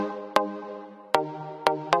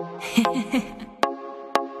It's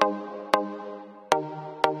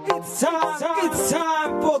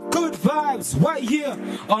time for good vibes right here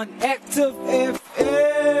on Active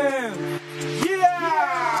FM.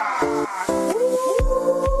 Yeah!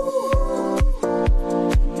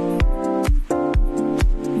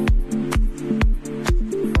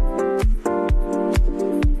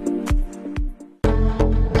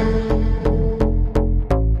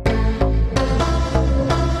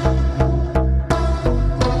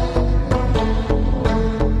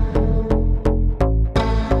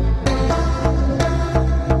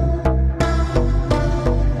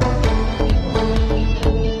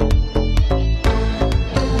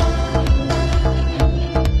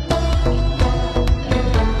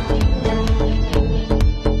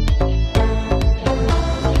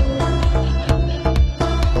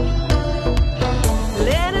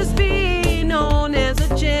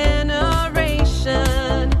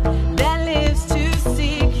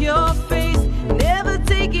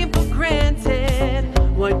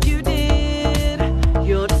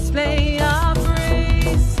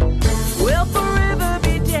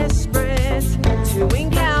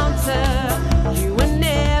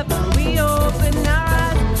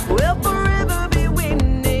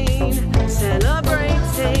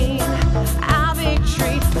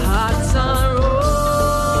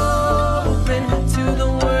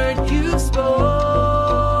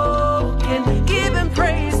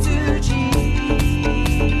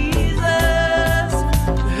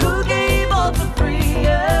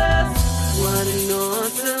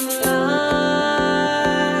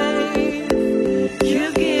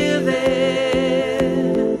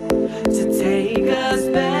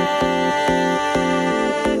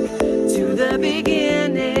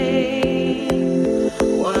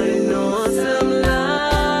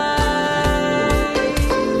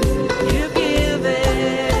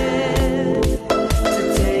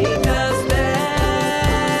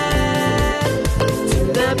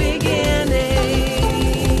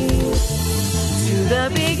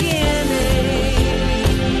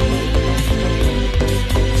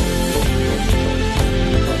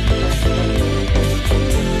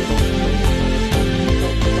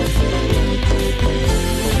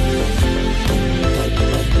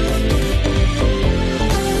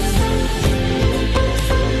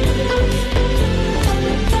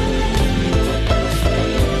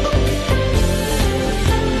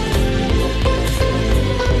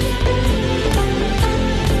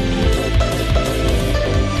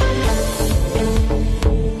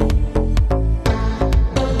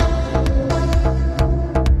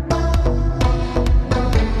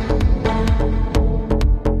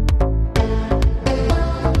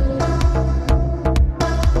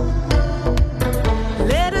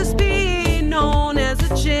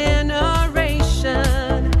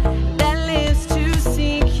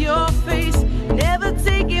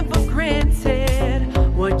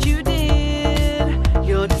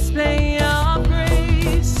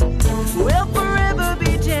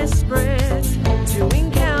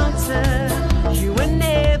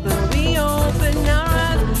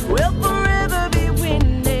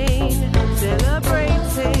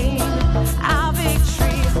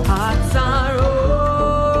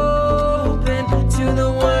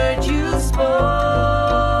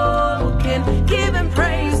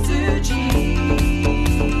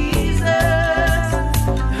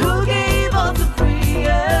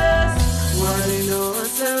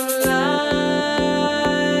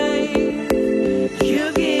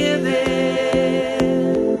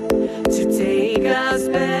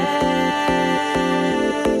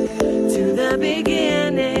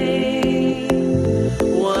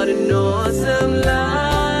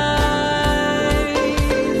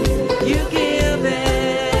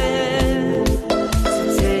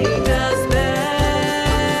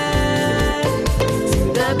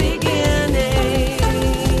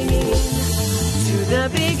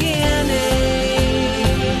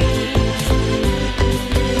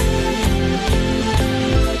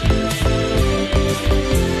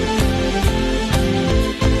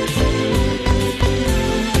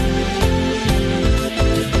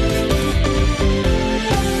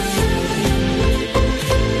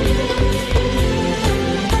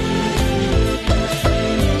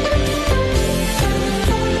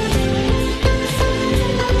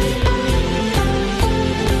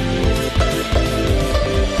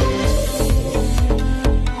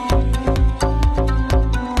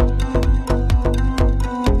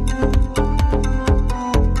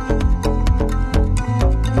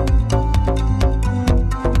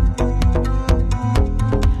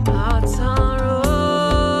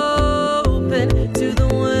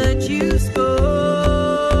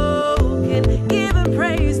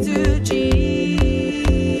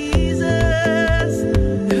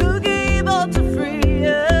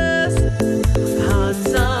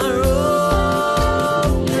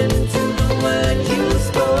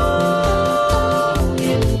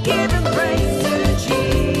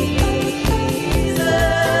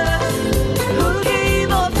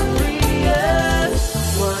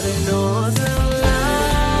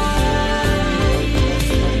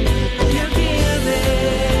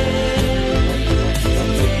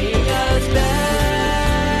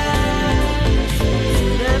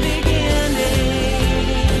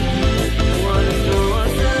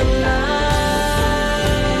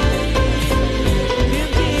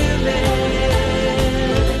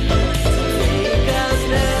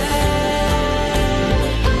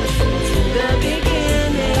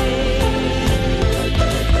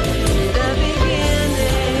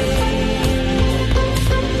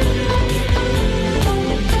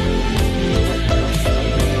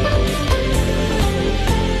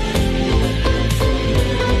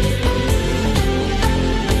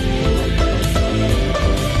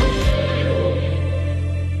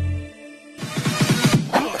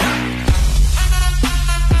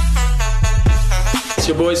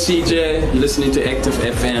 your boy CJ. You're listening to Active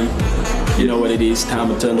FM. You know what it is. Time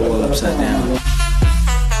to turn the world upside down.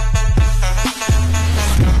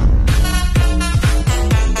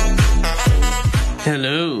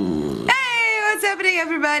 Hello. Hey, what's happening,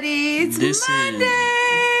 everybody? It's Monday.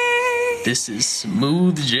 This is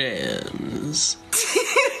Smooth Jams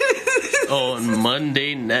on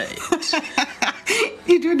Monday night.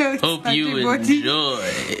 You do know it's Hope you Monday morning.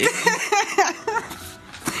 enjoy.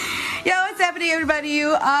 Yo, what's happening, everybody?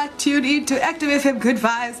 You are tuned in to Active FM Good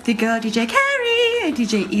Vibes. The girl DJ Carrie and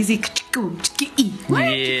DJ Easy.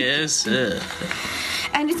 Yes, sir.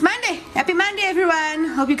 And it's Monday. Happy Monday,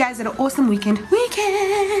 everyone. Hope you guys had an awesome weekend.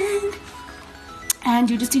 And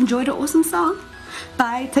you just enjoyed an awesome song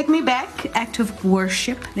by Take Me Back, Act of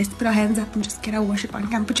Worship. Let's put our hands up and just get our worship on.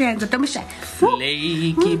 Come, put your hands up. Don't be shy.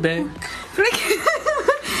 Flaky back.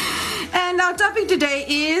 And our topic today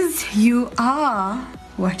is you are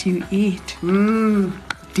what you eat.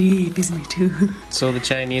 Deep, isn't it too? So the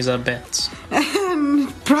Chinese are bats.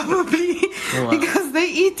 Probably. Wow. Because they're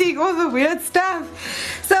eating all the weird stuff.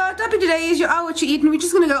 So our topic today is you are what you eat, and we're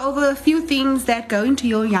just going to go over a few things that go into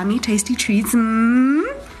your yummy, tasty treats. In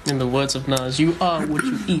the words of Nas, you are what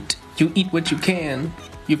you eat. You eat what you can.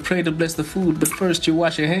 You pray to bless the food, but first you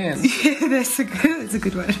wash your hands. Yeah, that's a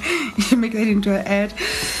good one. You should make that into an ad.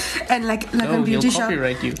 And like on Beauty Shop,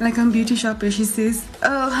 like on Beauty Shop, where she says,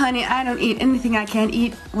 "Oh, honey, I don't eat anything I can't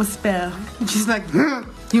eat or spell." And she's like,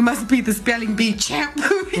 "You must be the spelling bee champ,"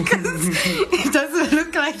 because it doesn't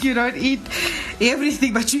look like you don't eat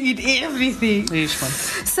everything, but you eat everything.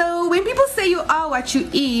 So when people say you are what you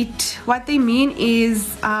eat, what they mean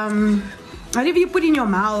is whatever you put in your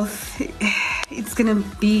mouth, it's gonna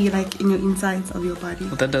be like in your insides of your body.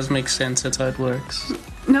 Well, that does make sense. That's how it works.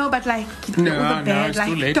 No, but like all the bad,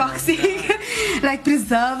 like toxic, like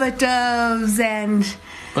preservatives and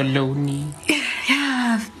bologna.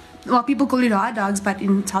 Yeah. Well, people call it hot dogs, but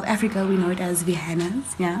in South Africa we know it as Viennas.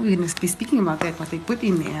 Yeah, we're gonna be speaking about that, what they put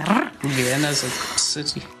in there. Vienna's a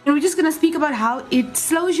city. And we're just gonna speak about how it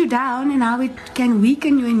slows you down and how it can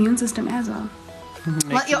weaken your immune system as well.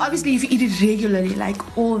 Well, obviously, if you eat it regularly,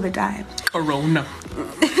 like all the time. Corona.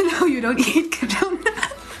 No, you don't eat Corona.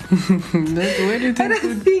 Where do you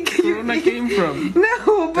think Corona came from?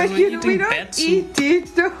 No, but we don't eat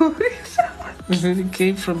it. No. It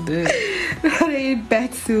came from there. I ate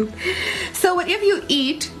bat soup. So whatever you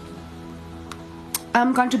eat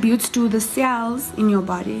contributes to the cells in your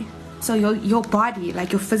body. So your body,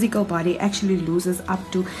 like your physical body, actually loses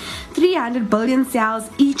up to 300 billion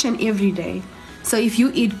cells each and every day. So if you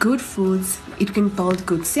eat good foods, it can build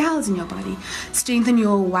good cells in your body, strengthen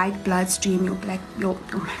your white bloodstream, your red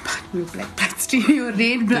bloodstream. Your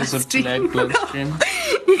red bloodstream.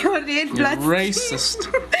 Racist.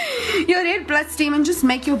 Your red bloodstream, and just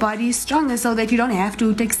make your body stronger so that you don't have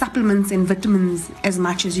to take supplements and vitamins as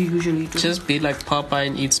much as you usually do. Just be like Popeye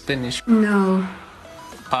and eat spinach. No.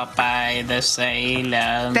 Popeye the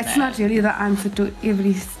Sailor. That's not really the answer to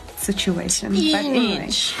every situation. But anyway.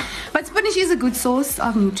 But spinach is a good source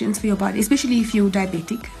of nutrients for your body, especially if you're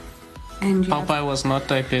diabetic. And Popeye was not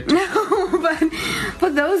diabetic. No, but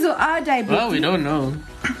for those who are diabetic, well, we don't know.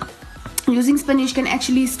 Using spinach can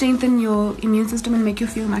actually strengthen your immune system and make you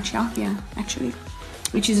feel much healthier, actually,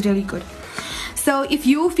 which is really good. So if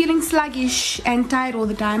you're feeling sluggish and tired all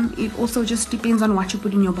the time, it also just depends on what you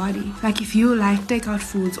put in your body. Like if you like takeout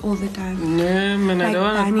foods all the time. Yeah, man, like I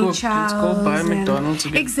don't want to cook. Let's go buy McDonald's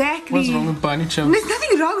again. Exactly. What's wrong with bunny chows? There's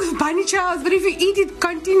nothing wrong with bunny chows, but if you eat it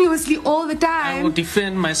continuously all the time, I will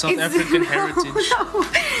defend my South African heritage. No,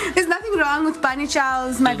 there's nothing wrong with bunny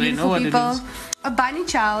chows, my beautiful people. A bunny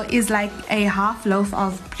chow is like a half loaf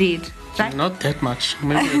of bread, right? Not that much,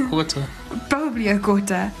 maybe a quarter. Probably a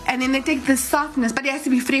quarter. And then they take the softness, but it has to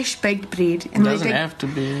be fresh baked bread. And it doesn't have to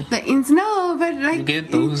be. No, but like... You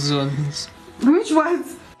get those ones. Which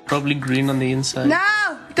ones? Probably green on the inside.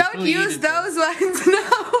 No, don't use those ones.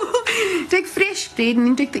 No. Take fresh bread and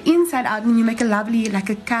then take the inside out and you make a lovely, like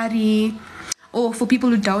a curry. Or for people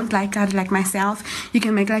who don't like curry, like myself, you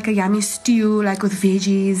can make like a yummy stew, like with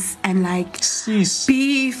veggies and like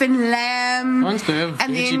beef and lamb. Once they have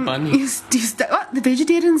veggie bunny. The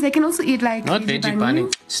vegetarians, they can also eat like not veggie bunny,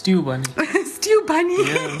 stew bunny. Stew bunny.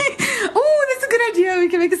 Yeah. Oh, that's a good idea. We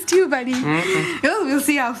can make a stew bunny. Oh, we'll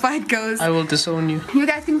see how far it goes. I will disown you. You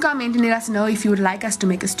guys can comment and let us know if you would like us to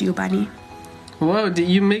make a stew bunny. Wow,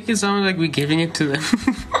 you make it sound like we're giving it to them.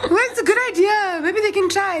 Well, it's a good idea. Maybe they can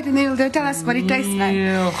try it and they'll tell us what it tastes like.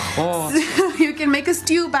 Yeah, so you can make a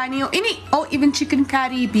stew bunny or even chicken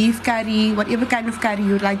curry, beef curry, whatever kind of curry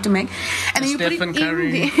you'd like to make. And then you put it in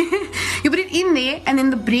there. You put it in there, and then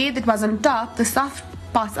the bread that was on top, the soft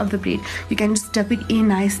parts of the bread. You can just dip it in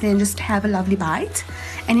nicely and just have a lovely bite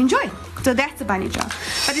and enjoy. So that's the bunny chow.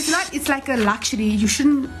 But it's not, it's like a luxury. You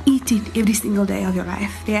shouldn't eat it every single day of your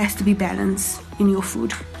life. There has to be balance in your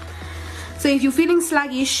food. So if you're feeling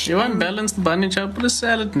sluggish... You want balanced bunny chow, put a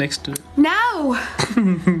salad next to it. No!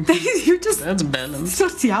 You just... That's balanced.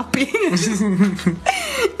 Just yapping.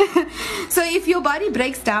 So if your body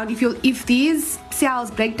breaks down, if these cells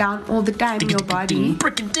break down all the time in your body...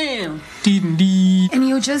 Break it down. And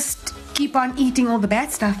you just keep on eating all the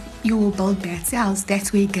bad stuff, you will build bad cells.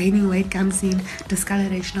 That's where gaining weight comes in.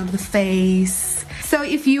 Discoloration of the face. So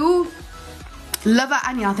if you... live an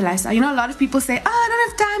unhealthy lifestyle. You know, a lot of people say, oh, I don't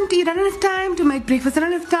have time to eat, I don't have time to make breakfast, I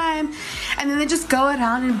don't have time. And then they just go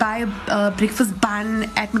around and buy a breakfast bun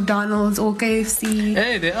at McDonald's or KFC.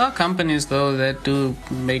 Hey, there are companies though that do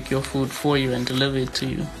make your food for you and deliver it to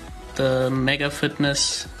you. The Mega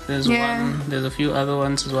Fitness, there's one, there's a few other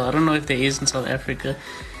ones as well. I don't know if there is in South Africa.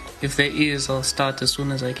 If there is, I'll start as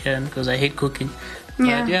soon as I can because I hate cooking.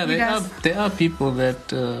 But there are people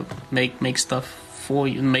that make stuff for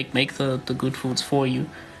you, make the good foods for you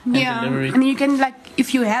and deliver it. And you can, like,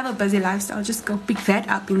 if you have a busy lifestyle, just go pick that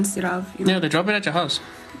up instead of, you know. Yeah, they drop it at your house.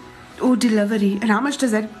 Or delivery. And how much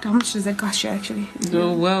does that cost you actually?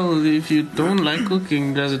 Oh, well, if you don't like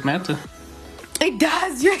cooking, does it matter? It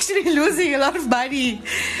does. You're actually losing a lot of money.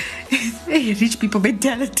 Hey, rich people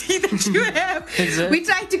mentality that you have. Exactly. We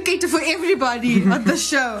try to cater for everybody on the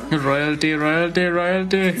show. Royalty.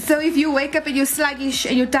 So if you wake up and you're sluggish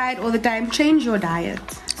and you're tired all the time, change your diet.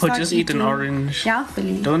 Or just eat an orange.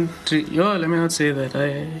 Healthily. Don't drink. Let me not say that.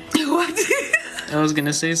 What? I was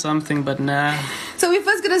gonna say something, but nah. So we're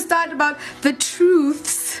first gonna start about the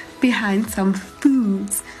truths behind some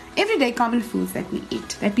foods. Everyday common foods that we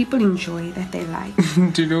eat, that people enjoy, that they like.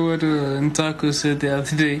 Do you know what Ntako said the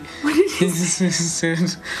other day? What did he say? He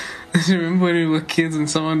said, I remember when we were kids and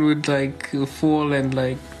someone would like fall and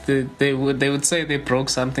like they would say they broke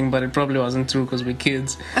something, but it probably wasn't true because we're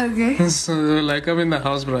kids. Okay. So they were like, I'm in the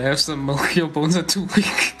house, bro, I have some milk, your bones are too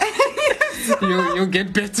weak. You'll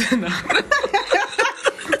get better now.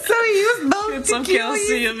 So he used milk Get to some kill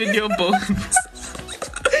calcium in your bones.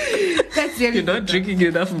 That's really You're not drinking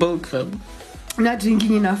enough milk, fam. Not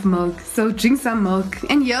drinking enough milk. So drink some milk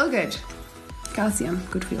and yogurt. Calcium,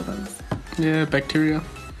 good for your bones. Yeah, bacteria.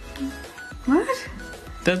 What?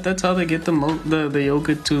 That's how they get the milk, the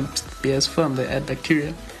yogurt to be as firm. They add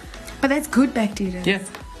bacteria. But that's good bacteria. Yeah.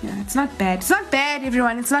 Yeah, it's not bad. It's not bad,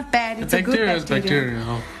 everyone. It's not bad. It's a good bacteria. Is bacteria.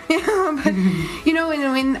 Oh. Yeah, but you know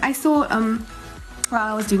when I saw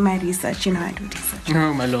while I was doing my research, you know, I do research.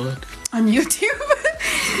 Oh my lord. On YouTube.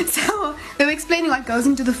 So they were explaining what goes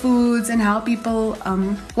into the foods and how people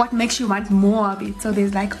what makes you want more of it. So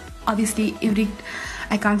there's like obviously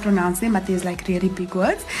I can't pronounce them, but there's like really big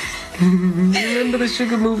words. Remember the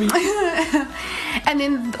sugar movie? And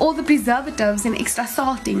then all the preservatives and extra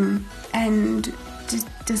salting and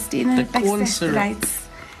just you know, the like corn syrup.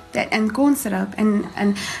 And corn syrup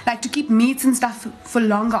and like to keep meats and stuff for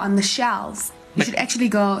longer on the shelves. You should actually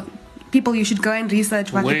go. People, you should go and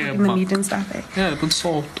research what they put in the meat and stuff. Eh? Yeah, put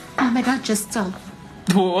salt. Oh my god, just salt.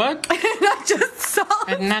 What? Not just salt.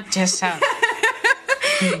 And not just salt.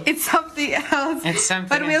 It's something else. It's something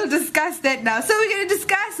But we'll discuss that now. So we're going to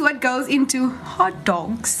discuss what goes into hot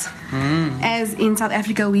dogs. As in South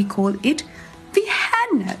Africa, we call it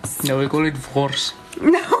Viennas. No, we call it wors.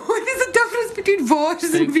 No, there's a difference between wors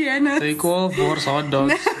and Viennas. They call wors hot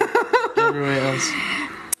dogs everywhere else.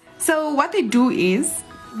 So what they do is,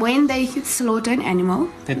 when they slaughter an animal,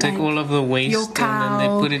 they take all of the waste your cow, and then they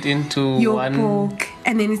put it into your one pork,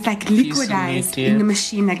 and then it's like liquidized meat, in the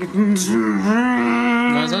machine, like. No,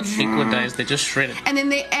 it's not liquidized. They just shred it. And then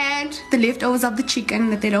they add the leftovers of the chicken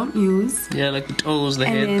that they don't use. Yeah, like the toes, the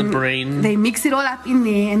And head, the then brain. They mix it all up in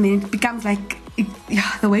there, and then it becomes like.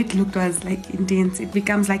 The way it looked was like intense. It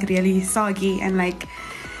becomes like really soggy and like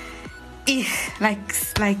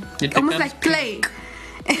almost like clay.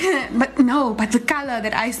 But the color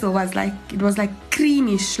that I saw was like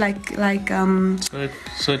creamish, like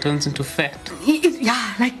so it turns into fat.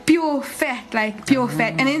 Like pure fat,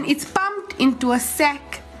 fat, and then it's pumped into a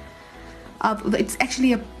sack. It's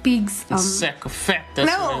actually a pig's a sack of fat.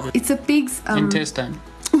 That's it's a pig's intestine.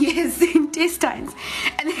 Yes, the intestines.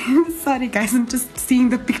 And then, sorry guys, I'm just seeing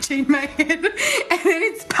the picture in my head. And then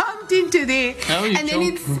it's pumped into there. And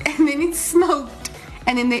then it's smoked.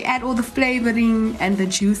 And then they add all the flavoring and the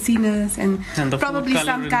juiciness and the probably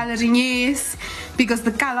some coloring, yes, because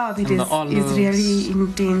the color of it is really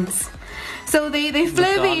intense. So they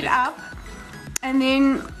flavor it up, and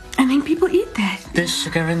then And then people eat that. There's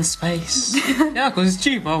sugar in space. Yeah, because it's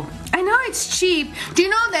cheap. Oh. I know it's cheap. Do you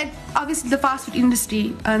know that obviously the fast food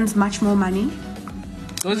industry earns much more money?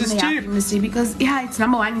 Because it's cheap. Industry because it's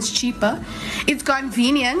number one, it's cheaper, it's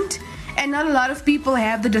convenient, and not a lot of people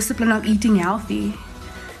have the discipline of eating healthy.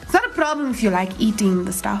 It's not a problem if you like eating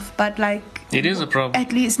the stuff, but like it is a problem.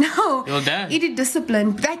 At least no. You'll die. Eat it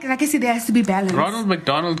disciplined. Like I said, there has to be balance. Ronald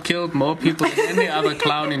McDonald killed more people than any other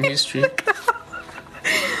clown in history.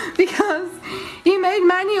 Because he made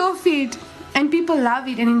money off it, and people love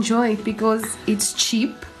it and enjoy it because it's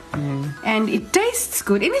cheap. And it tastes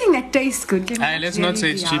good. Anything that tastes good can let's not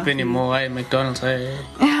say it's cheap anymore. McDonald's.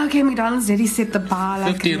 Okay, McDonald's already set the bar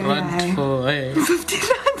like 50 rand for 50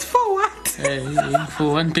 rand for what?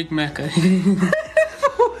 For one Big Mac. For one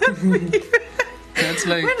Big Mac. That's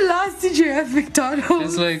like. When last did you have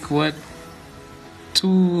McDonald's? It's like what,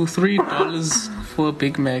 $2-3 for a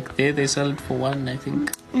Big Mac. There they sell it for $1, I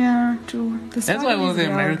think. Yeah, true. That's why all the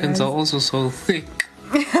Americans are also so thick.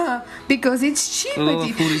 Because it's cheap.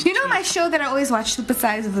 You know my show that I always watch, Super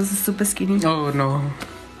Size versus Super Skinny? Oh no.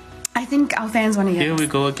 I think our fans want to hear. Here we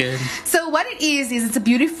go again. So what it is it's a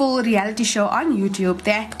beautiful reality show on YouTube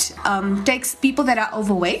that takes people that are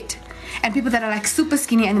overweight and people that are like super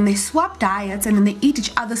skinny, and then they swap diets and then they eat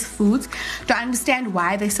each other's foods to understand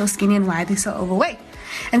why they're so skinny and why they're so overweight.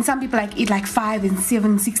 And some people like eat like 5 and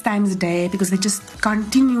 7, 6 times a day because they just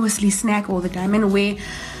continuously snack all the time, and where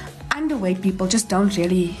underweight people just don't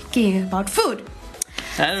really care about food.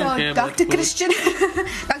 I don't care about Dr. Christian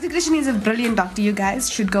Dr. Christian is a brilliant doctor. You guys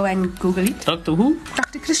should go and Google it. Dr. who?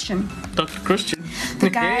 Dr. Christian. Dr. Christian. The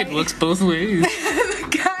guy, it works both ways.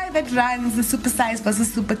 The guy that runs the Super Size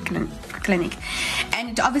versus Super Clinic. And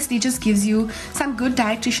it obviously just gives you some good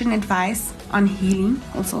dietitian advice on healing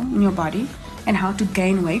also in your body and how to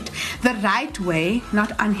gain weight the right way,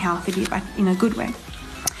 not unhealthily, but in a good way.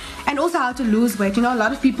 And also how to lose weight. You know, a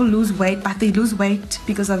lot of people lose weight, but they lose weight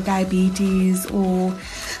because of diabetes or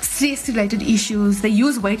stress-related issues. They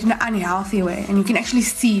use weight in an unhealthy way, and you can actually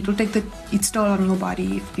see it will take its toll on your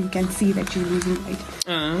body if you can see that you're losing weight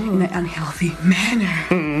in an unhealthy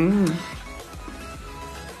manner.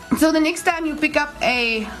 So the next time you pick up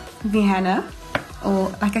a Vienna,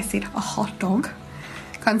 or like I said, a hot dog,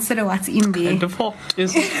 consider what's in there. And the hot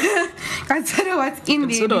is Consider what's in there.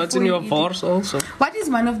 Consider what's in your farce also. What is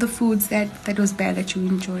one of the foods that was bad that you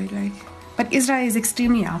enjoyed? Like, but Israel is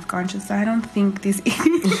extremely health conscious, so I don't think there's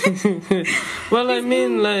any. Well, I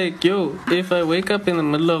mean, like, if I wake up in the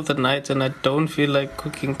middle of the night and I don't feel like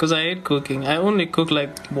cooking, because I hate cooking, I only cook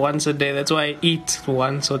like once a day. That's why I eat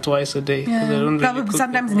once or twice a day. Yeah. I don't really cook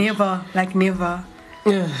sometimes never, like never.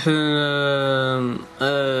 Yeah, I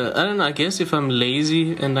don't know. I guess if I'm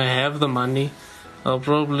lazy and I have the money, I'll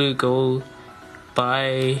probably go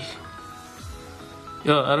buy. I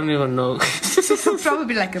don't even know.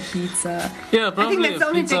 Probably like a pizza. Yeah, probably a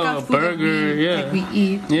pizza or a burger. That we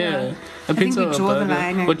eat. Yeah. A pizza or a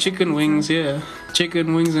burger. Or chicken wings. Yeah,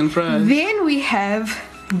 chicken wings and fries. Then we have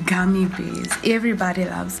gummy bears. Everybody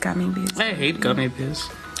loves gummy bears. I hate gummy bears.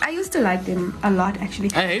 I used to like them a lot, actually.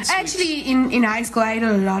 I hate sweets. Actually, in high school, I ate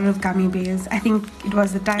a lot of gummy bears. I think it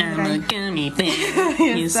was the time I'm a gummy bear.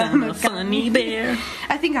 Yes, I'm a funny bear.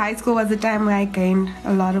 I think high school was the time where I gained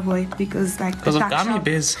a lot of weight because of gummy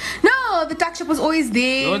bears? No, the tuck shop was always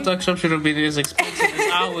there. Your tuck shop should have been as expensive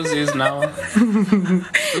as ours is now.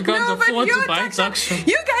 We can't afford to buy tuck shop.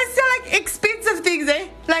 You guys sell like expensive things, eh?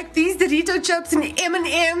 Like these Dorito chips and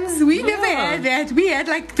M&Ms. We never had that. We had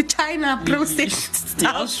like the China processed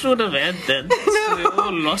stuff. Y'all should have had that. No. We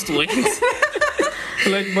all lost weight.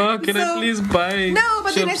 Like, Ma, can I please buy? No,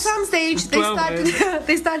 but then at some stage they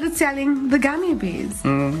started selling the gummy bears,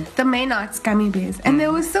 the Maynard's gummy bears, and they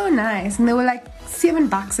were so nice, and they were like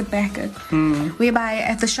 $7 a packet. Whereby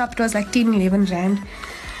at the shop it was like 10-11 rand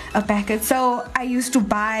a packet. So I used to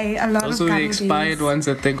buy a lot of gummy bears. Also the expired ones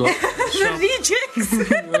that they got. The rejects.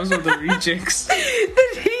 Those are the rejects. The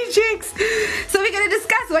rejects. So we're going to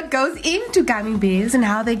discuss what goes into gummy bears and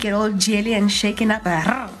how they get all jelly and shaken up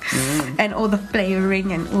and all the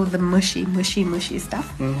flavoring and all the mushy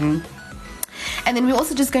stuff. And then we're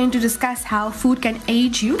also just going to discuss how food can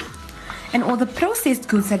age you and all the processed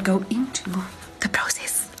goods that go into the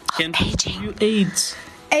process of aging. You AIDS.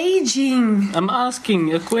 Aging. I'm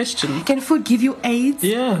asking a question. Can food give you AIDS?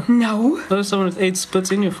 Yeah. No. What if someone with AIDS spits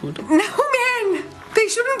in your food? No, man. They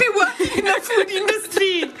shouldn't be working in the food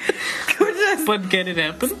industry. Goodness. But can it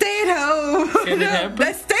happen? Stay at home. Can it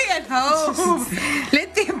happen? Stay at home.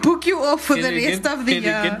 Let them book you off for the rest of the year.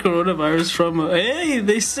 Can you get coronavirus from... Hey,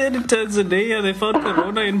 they said in Tanzania they found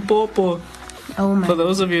corona in Popo. Oh my. For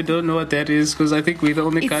those of you who don't know what that is, because I think we're the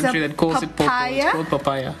only country that calls it pawpaw. It's called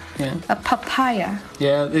papaya. Yeah. A papaya.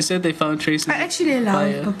 Yeah, they said they found traces. I actually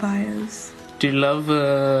love papayas. Do you love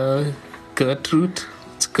Gertrude?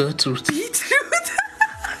 It's Gertrude. Beetroot.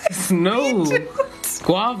 No. Beetroot.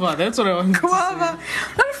 Guava, that's what I want Guava.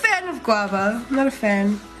 Not a fan of guava. Not a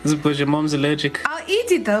fan. Is it because your mom's allergic? I'll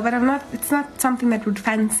eat it though, but it's not something that would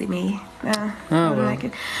fancy me. I don't like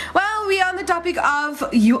it. Well, we are on the topic of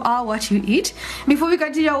you are what you eat. Before we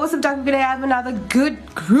continue our awesome topic, we're going to have another good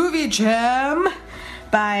groovy jam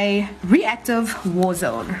by Reactive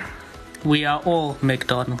Warzone. We are all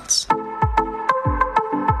McDonald's.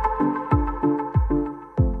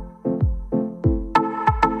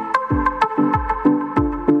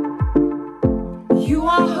 You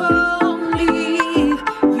are holy,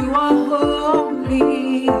 you are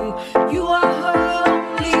holy, you are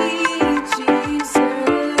holy, Jesus.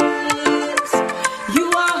 You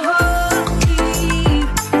are holy,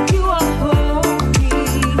 you are holy,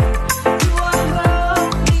 you are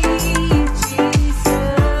holy, Jesus.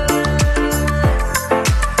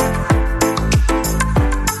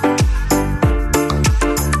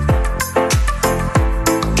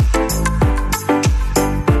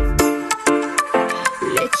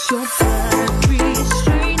 Let your blood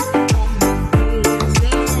restrain all my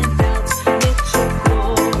fears and doubts. Let your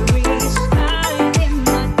glory shine in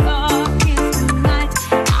my darkest night.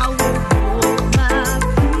 I will hold my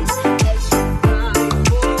peace as you fight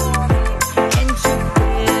for me, and you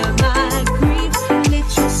bear my grief. Let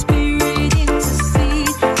your spirit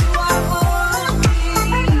intercede. You are holy,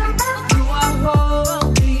 you are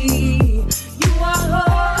holy, you are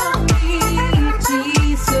holy,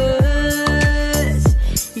 Jesus.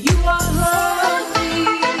 You are holy,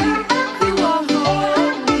 you are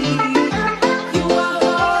holy, you are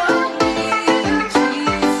holy,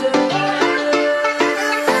 Jesus.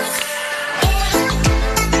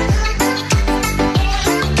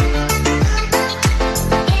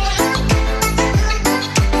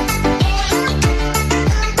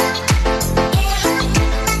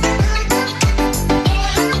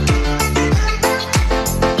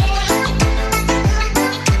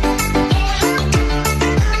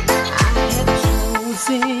 I have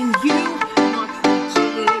chosen you, not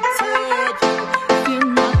rejected you. Fear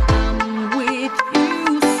not, I'm with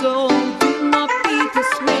you, so do not be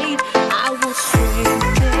dismayed. I will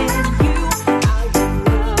strengthen you, I will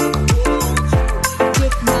uphold you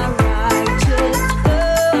with my righteous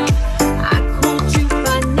love. I called you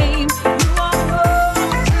by name. You are holy,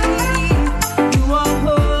 you are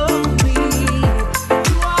holy,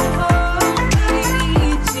 you are holy,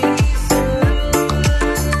 Jesus.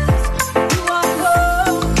 You are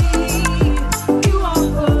holy, you are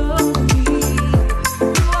holy,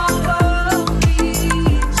 you are holy,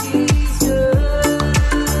 Jesus.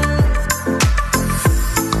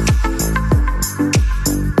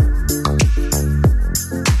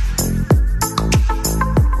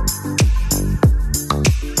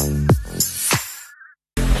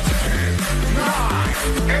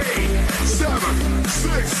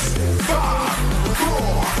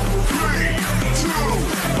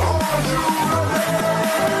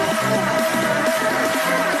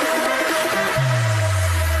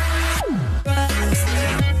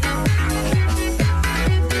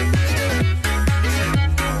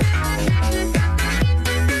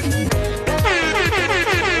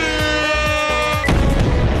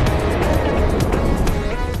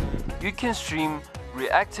 You can stream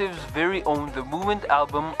Reactive's very own The Movement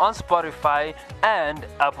album on Spotify and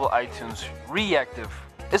Apple iTunes. Reactive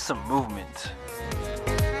is a movement.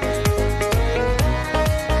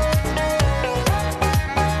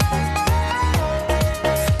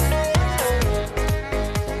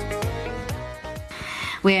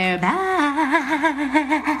 We're back.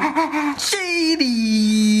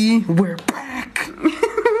 Shady. We're back.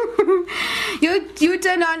 You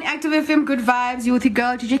turn on Active FM Good Vibes. You with your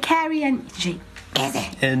girl DJ Carrie and DJ Easy.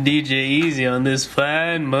 And DJ Easy on this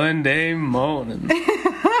fine Monday morning.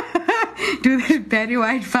 Do that Barry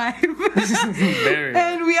White vibe. Very.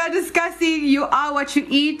 And we are discussing you are what you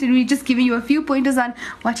eat, and we're just giving you a few pointers on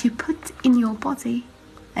what you put in your body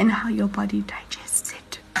and how your body digests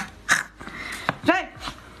it. Right.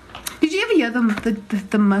 Did you ever hear the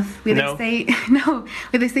myth where No. they say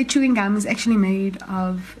where they say chewing gum is actually made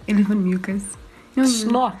of elephant mucus? You know,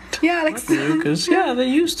 Snot. Yeah, like Mucus. Yeah, they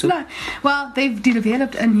used to. snot. Well, they've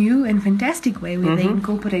developed a new and fantastic way where they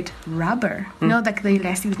incorporate rubber. You know, like the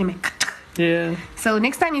elastic they make. Yeah. So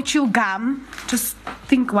next time you chew gum, just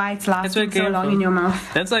think why it's lasting so long in your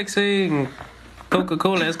mouth. That's like saying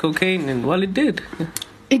Coca-Cola has cocaine, and well, it did.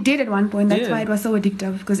 It did at one point. That's Yeah. why it was so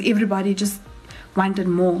addictive, because everybody just wanted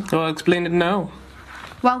more. So I'll explain it now.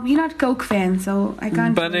 Well, we're not Coke fans, so I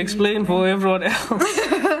can't. But explain for everyone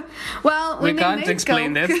else. Well, we can't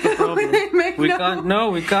explain. Coke, that's the problem. We can't. No,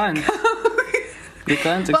 we can't. We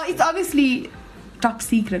can't. Well, it's obviously top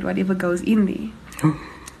secret whatever goes in there.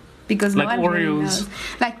 Because like no one really Oreos. knows.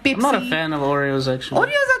 Like Pepsi. I'm not a fan of Oreos actually.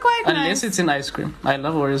 Oreos are quite Unless nice. it's in ice cream. I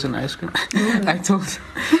love Oreos in ice cream. I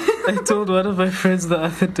told one of my friends the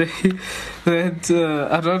other day that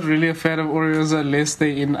I'm not really a fan of Oreos unless they're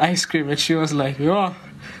in ice cream, and she was like, "Oh,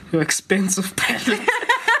 you're expensive palate."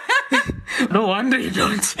 No wonder you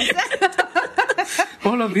don't eat it.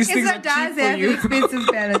 All of these things are cheap for you. It's a expensive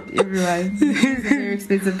palate, everyone. He's a very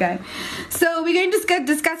expensive guy. So we're going to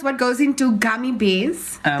discuss what goes into gummy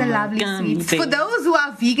bears, the lovely sweets. For those who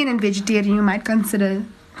are vegan and vegetarian, you might consider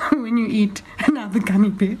when you eat another gummy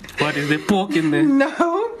bear. What, is there pork in there?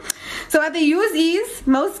 No. So what they use is,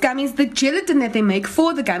 most gummies, the gelatin that they make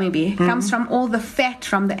for the gummy bear comes from all the fat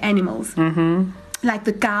from the animals. Mm-hmm. Like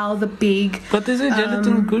the cow, the pig. But is it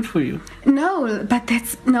gelatin good for you? No, but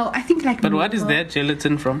I think like. But what is that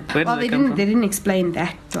gelatin from? Where well, does it come from? They didn't explain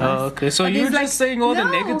that to us. Oh, okay. So But you're there's just saying all the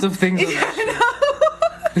negative things.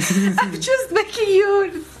 I'm just making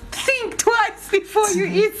you think twice before you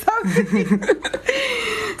eat something.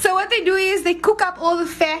 So what they do is they cook up all the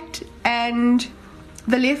fat and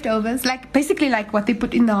the leftovers, like basically like what they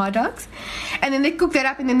put in the hot dogs, and then they cook that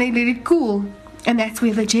up and then they let it cool. And that's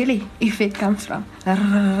where the jelly effect comes from.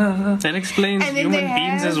 That explains human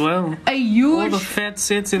beings as well. A huge all the fat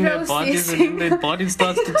sits in their bodies and then their body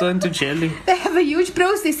starts to turn to jelly. They have a huge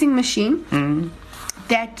processing machine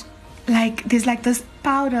that, like, there's like this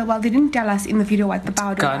powder. Well, they didn't tell us in the video what the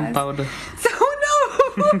powder was. Gunpowder. So no.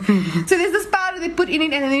 So there's this powder they put in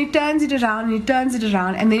it, and then it turns it around and it turns it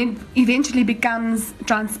around, and then it eventually becomes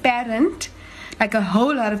transparent. Like a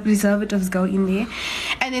whole lot of preservatives go in there,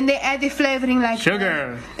 and then they add their flavoring like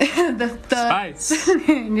sugar, the spice,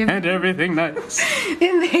 and everything nice.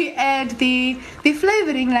 Then they add the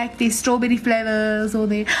flavoring like the strawberry flavors or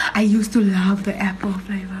the. I used to love the apple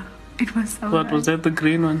flavor. It was so. What nice. was that? The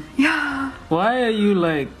green one? Yeah. Why are you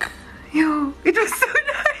like? Yo, it was so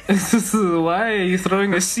nice. Why are you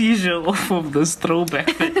throwing a seizure off of this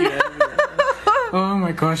throwback that you had? Oh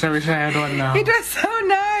my gosh, I wish I had one now. It was so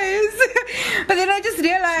nice. But then I just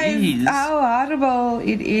realized how horrible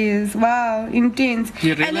it is. Wow, intense.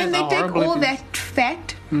 And then they take all that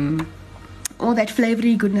fat, all that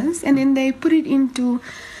flavory goodness, and then they put it into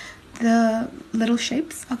the little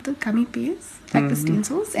shapes of the gummy bears, like the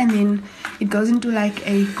stencils, and then it goes into like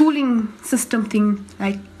a cooling system thing,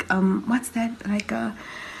 like, what's that? Like a...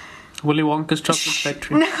 Willy Wonka's chocolate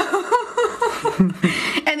factory. No.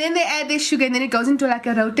 And then they add their sugar, and then it goes into like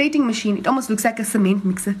a rotating machine. It almost looks like a cement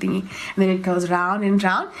mixer thingy, and then it goes round and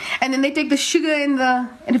round, and then they take the sugar and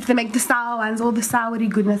if they make the sour ones, all the soury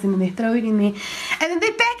goodness, and then they throw it in there, and then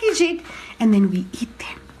they package it, and then we eat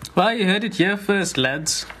them. Well, you heard it here first,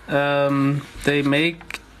 lads. They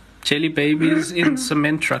make jelly babies in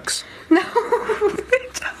cement trucks. No.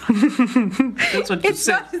 That's what you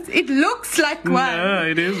said. It looks like one. No,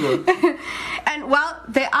 it is one. And well,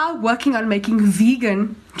 they are working on making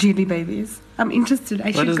vegan jelly babies. I'm interested.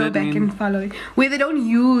 I should go back and follow it. Where they don't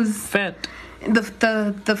use fat. The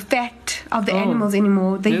fat of the animals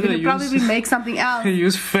anymore. They will probably make something else. They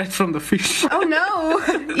use fat from the fish. Oh no!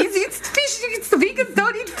 It's fish. It's vegans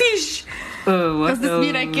don't eat fish. Does this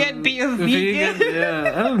mean I can't be a vegan?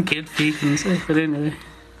 Yeah, I don't get vegans, but anyway.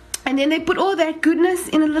 And then they put all that goodness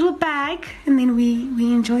in a little bag, and then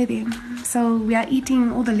we enjoy them. So we are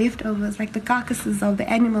eating all the leftovers, like the carcasses of the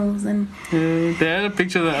animals. And they had a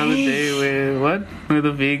picture the other day where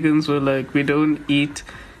the vegans were like, we don't eat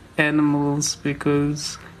animals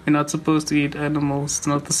because we're not supposed to eat animals. It's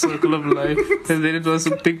not the circle of life. And then it was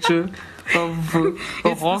a picture of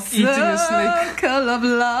a hawk eating a snake. Circle of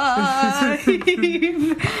life.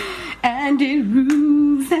 And it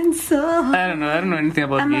rules and so. I don't know anything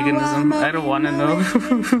about veganism. I don't want to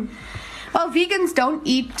know. Well, vegans don't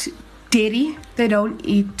eat dairy. They don't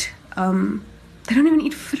eat. They don't even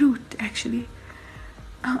eat fruit. Actually,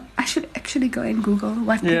 I should actually go and Google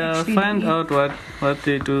what. Yeah, find out what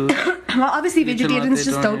they do. Well, obviously, vegetarians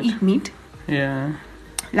just don't eat meat. Yeah.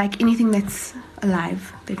 Like anything that's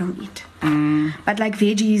alive, they don't eat. But like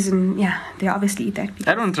veggies and they obviously eat that.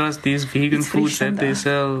 I don't trust these vegan foods that they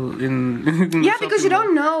sell in yeah, because you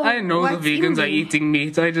don't know. I know the vegans are eating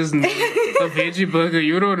meat. I just know a veggie burger.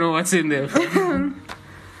 You don't know what's in there.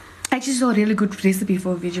 I just saw a really good recipe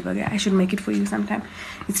for a veggie burger. I should make it for you sometime.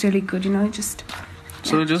 It's really good, just.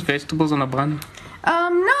 So just vegetables on a bun. No,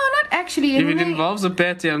 not actually. If it involves a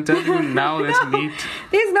patty, I'm telling you now, that's meat.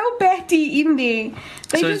 There's no patty in there.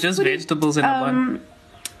 So it's just vegetables in a bun.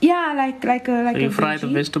 Yeah, like so you fry the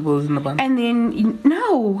vegetables in the bun. And then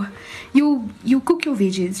you cook your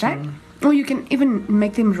veggies, right? Or you can even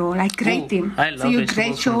make them raw, like grate them. I love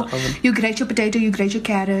vegetables from the oven. You grate your potato, you grate your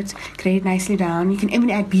carrot, grate it nicely down. You can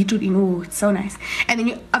even add beetroot in. Oh, it's so nice. And then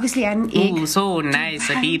you obviously add an egg. Oh, so nice.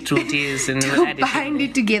 A beetroot is. And you add bind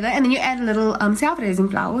it together. And then you add a little self-raising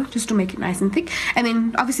flour just to make it nice and thick. And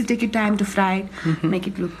then obviously take your time to fry it, make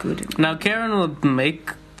it look good. Now Karen would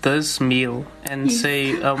make this meal and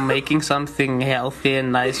say I'm making something healthy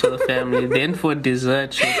and nice for the family. Then for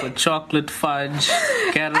dessert she put chocolate fudge,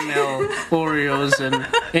 caramel, Oreos and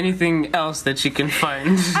anything else that she can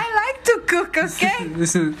find. I like to cook, okay?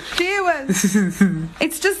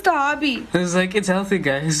 It's just a hobby. It's like, it's healthy,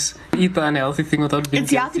 guys. Eat the unhealthy thing without being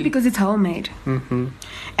It's healthy because it's homemade.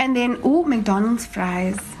 And then McDonald's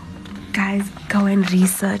fries. Guys, go and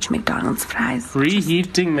research McDonald's fries.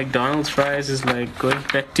 Reheating McDonald's fries is like going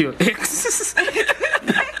back to your ex.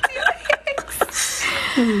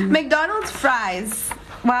 McDonald's fries.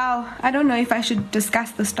 Wow, I don't know if I should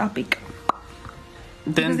discuss this topic.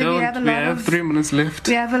 Then don't. We have 3 minutes left.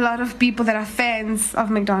 We have a lot of people that are fans of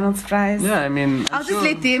McDonald's fries. Yeah, I mean, I'll just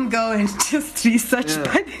let them go and just research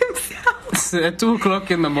by themselves. At 2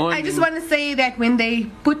 o'clock in the morning. I just want to say that when they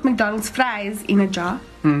put McDonald's fries in a jar,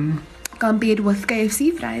 compared with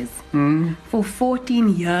KFC fries, for 14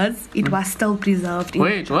 years, it was still preserved.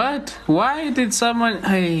 Wait, what? Why did someone...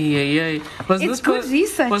 Was it's good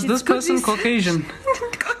research. Was this person Caucasian?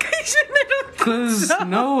 Caucasian, I don't Because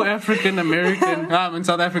no African American, in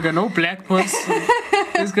South Africa, no black person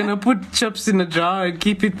is gonna put chips in a jar and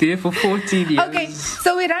keep it there for 14 years. Okay,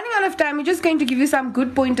 so we're running out of time. We're just going to give you some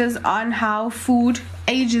good pointers on how food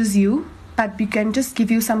ages you, but we can just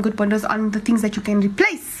give you some good pointers on the things that you can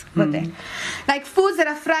replace with it. Like foods that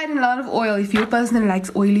are fried in a lot of oil. If your person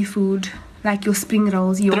likes oily food, like your spring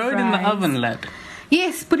rolls, your Throw it in the oven, lad.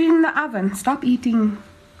 Yes, put it in the oven. Stop eating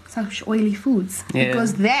such oily foods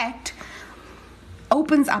because that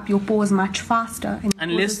opens up your pores much faster. And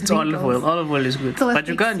unless it's olive oil. Olive oil is good. So but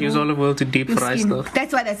you can't use olive oil to deep fry stuff.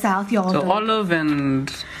 That's why that's healthy. So olive and...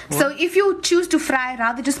 So if you choose to fry,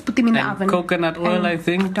 rather just put them in the oven. Coconut oil, I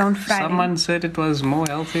think. Don't fry Someone said it was more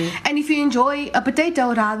healthy. And if you enjoy a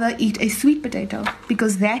potato, rather eat a sweet potato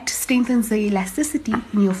because that strengthens the elasticity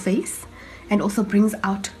in your face and also brings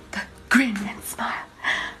out the grin and smile.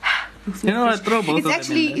 You know what? Throw both of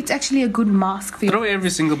them in there. It's actually a good mask for you. Throw every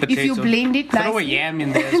single potato. If you blend it nicely. Throw a yam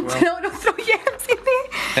in there as well. No, don't throw yams in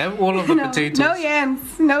there. Have all of the potatoes. No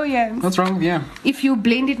yams. No yams. What's wrong with yam? If you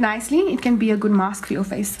blend it nicely, it can be a good mask for your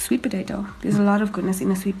face. Sweet potato. There's a lot of goodness in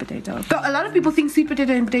a sweet potato. So a lot of people think sweet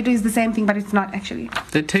potato and potato is the same thing, but it's not actually.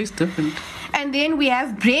 They taste different. And then we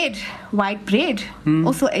have bread. White bread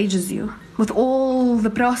also ages you. With all the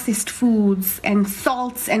processed foods and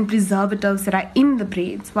salts and preservatives that are in the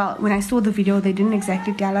breads. Well, when I saw the video, they didn't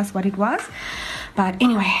exactly tell us what it was. But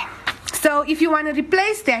anyway, so if you want to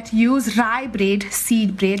replace that, use rye bread,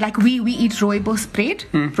 seed bread. Like we eat rooibos bread.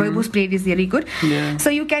 Rooibos bread is very good. Yeah. So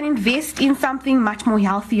you can invest in something much more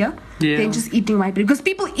healthier than just eating white bread. Because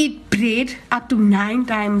people eat bread up to 9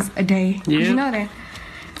 times a day. Did you know that?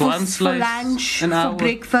 For lunch, for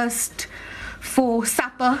breakfast, for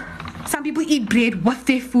supper. Some people eat bread with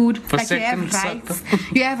their food. For like you have rice. supper.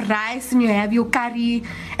 You have rice and you have your curry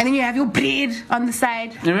and then you have your bread on the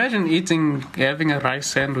side. Imagine having a rice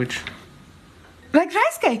sandwich. Like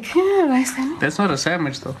rice cake. Yeah, rice sandwich. That's not a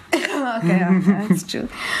sandwich though. Okay, that's true.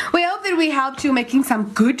 We hope that we helped you making some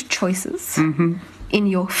good choices in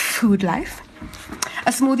your food life. A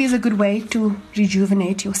smoothie is a good way to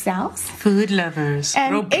rejuvenate yourselves. Food lovers.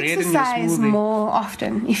 And exercise more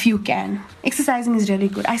often if you can. Exercising is really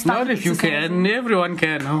good. Not if you can. Everyone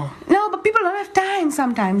can. No, but people don't have time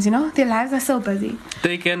sometimes, you know. Their lives are so busy.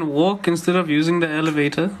 They can walk instead of using the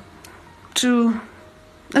elevator. True.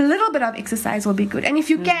 A little bit of exercise will be good. And if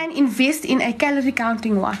you can, invest in a calorie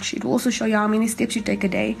counting watch. It will also show you how many steps you take a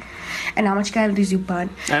day and how much calories you burn.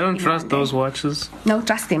 I don't trust those watches. No,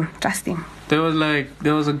 trust them. Trust them. There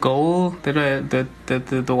was a goal that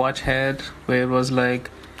the watch had where it was like,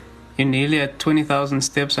 you're nearly at 20,000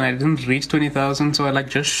 steps, and I didn't reach 20,000, so I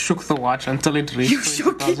just shook the watch until it reached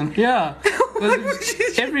 20,000. Yeah.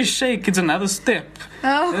 Every shake, it's another step.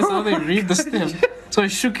 Oh. That's how they read the step. So I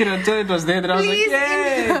shook it until it was there, and I was like,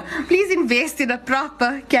 yay! Please invest in a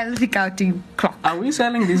proper calorie counting clock. Are we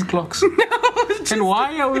selling these clocks? No. And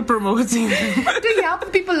why are we promoting them? To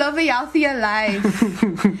help people live a healthier life.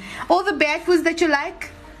 All the bad foods that you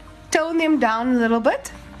like, tone them down a little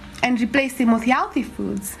bit. and replace them with healthy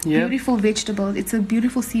foods. Yep. Beautiful vegetables. It's a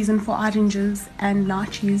beautiful season for oranges and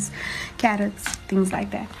lychees, carrots, things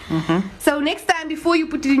like that. So next time, before you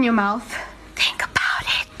put it in your mouth, think about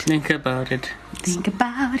it. Think about it. Think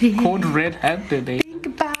about it. Code Red Hat today. Think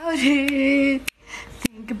about it.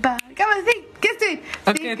 Think about it. Come on, think. Get to it.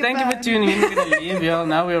 Okay, thank you for tuning in. We're going to leave, y'all.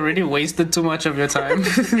 Now we already wasted too much of your time.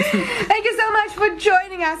 Thank you so much for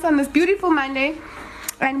joining us on this beautiful Monday.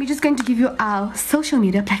 And we're just going to give you our social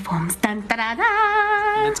media platforms. Dun, da, da,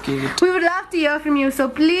 da. Let's give it. We would love to hear from you, so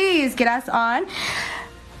please get us on.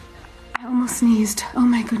 I almost sneezed. Oh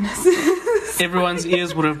my goodness. Everyone's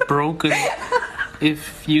ears would have broken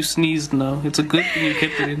if you sneezed now. It's a good thing you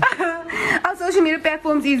kept it in. Our social media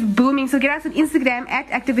platforms is booming, so get us on Instagram at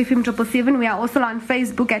ActiveFM777. We are also on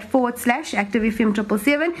Facebook at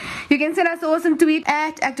 /ActiveFM777. You can send us an awesome tweet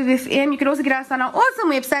at ActiveFM. You can also get us on our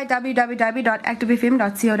awesome website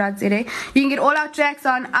www.activefm.co.za. You can get all our tracks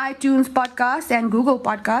on iTunes Podcasts and Google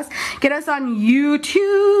Podcasts. Get us on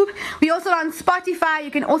YouTube. We're also on Spotify.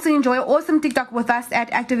 You can also enjoy an awesome TikTok with us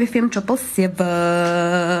at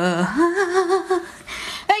ActiveFM777.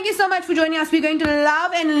 Thank you so much for joining us. We're going to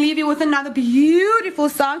love and leave you with another beautiful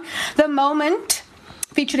song, The Moment,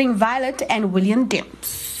 featuring Violet and William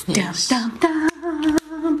Demps. Yes.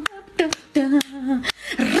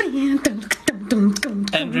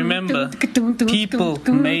 And remember, people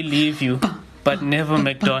may leave you, but never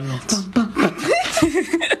McDonald's.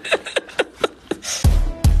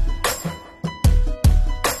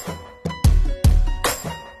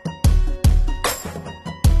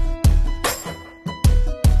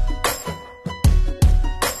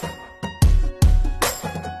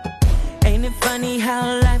 Funny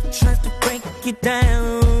how life tries to break you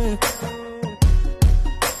down.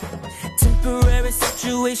 Temporary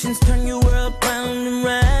situations turn your world round and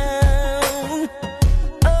round.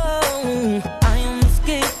 Oh, I almost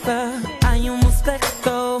gave up, I almost let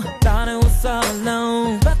go. Thought I was all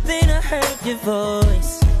alone, but then I heard your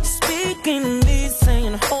voice speaking to me,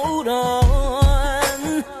 saying, hold on.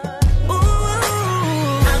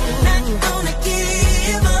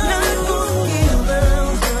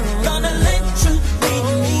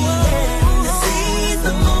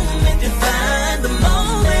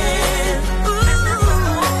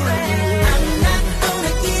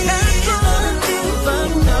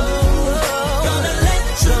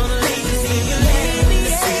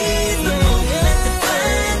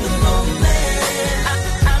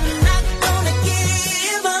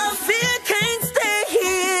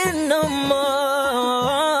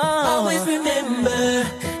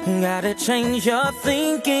 Change your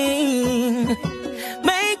thinking.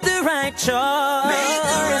 Make the right choice. Make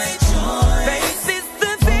the right choice. Faith is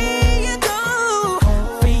the vehicle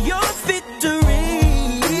for your victory.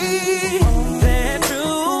 That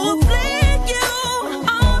will lead you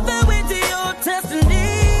all the way to your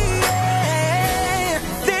destiny.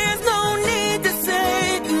 There's no need to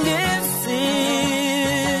second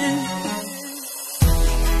guessing.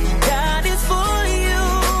 God is for you,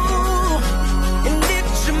 and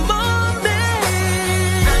it's your moment.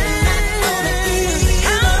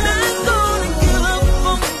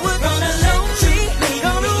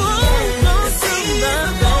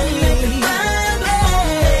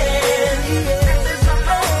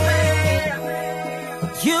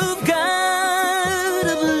 You've got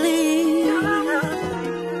to believe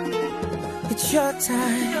it's your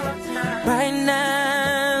time right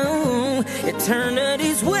now.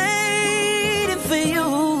 Eternity's waiting for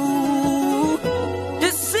you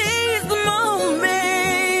to seize the moment.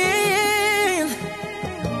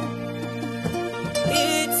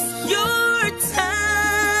 It's your time.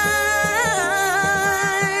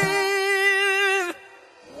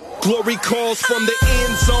 Glory calls from the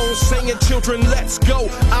end zone, saying, children, let's go.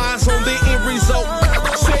 Eyes on the end result.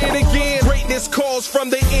 Say it again. Greatness calls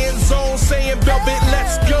from the end zone, saying, Velvet,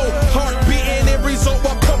 let's go. Heart beating end result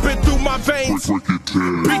while pumping through my veins.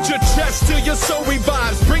 Beat your chest till your soul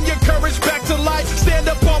revives. Bring your courage back to life. Stand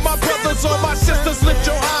up, all my brothers, all my sisters, lift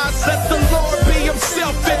your eyes. Let the Lord be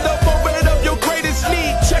himself in the moment of your greatest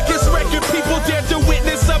need. Check his record, people dare to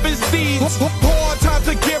witness of his deeds. Hard times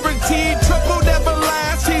are guaranteed, trouble never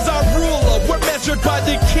lasts. He's our ruler, we're measured by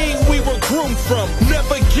the king we were groomed from.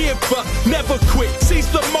 Never give up, never quit. Seize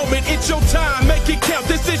the moment, it's your time, make it count.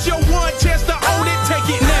 This is your one chance to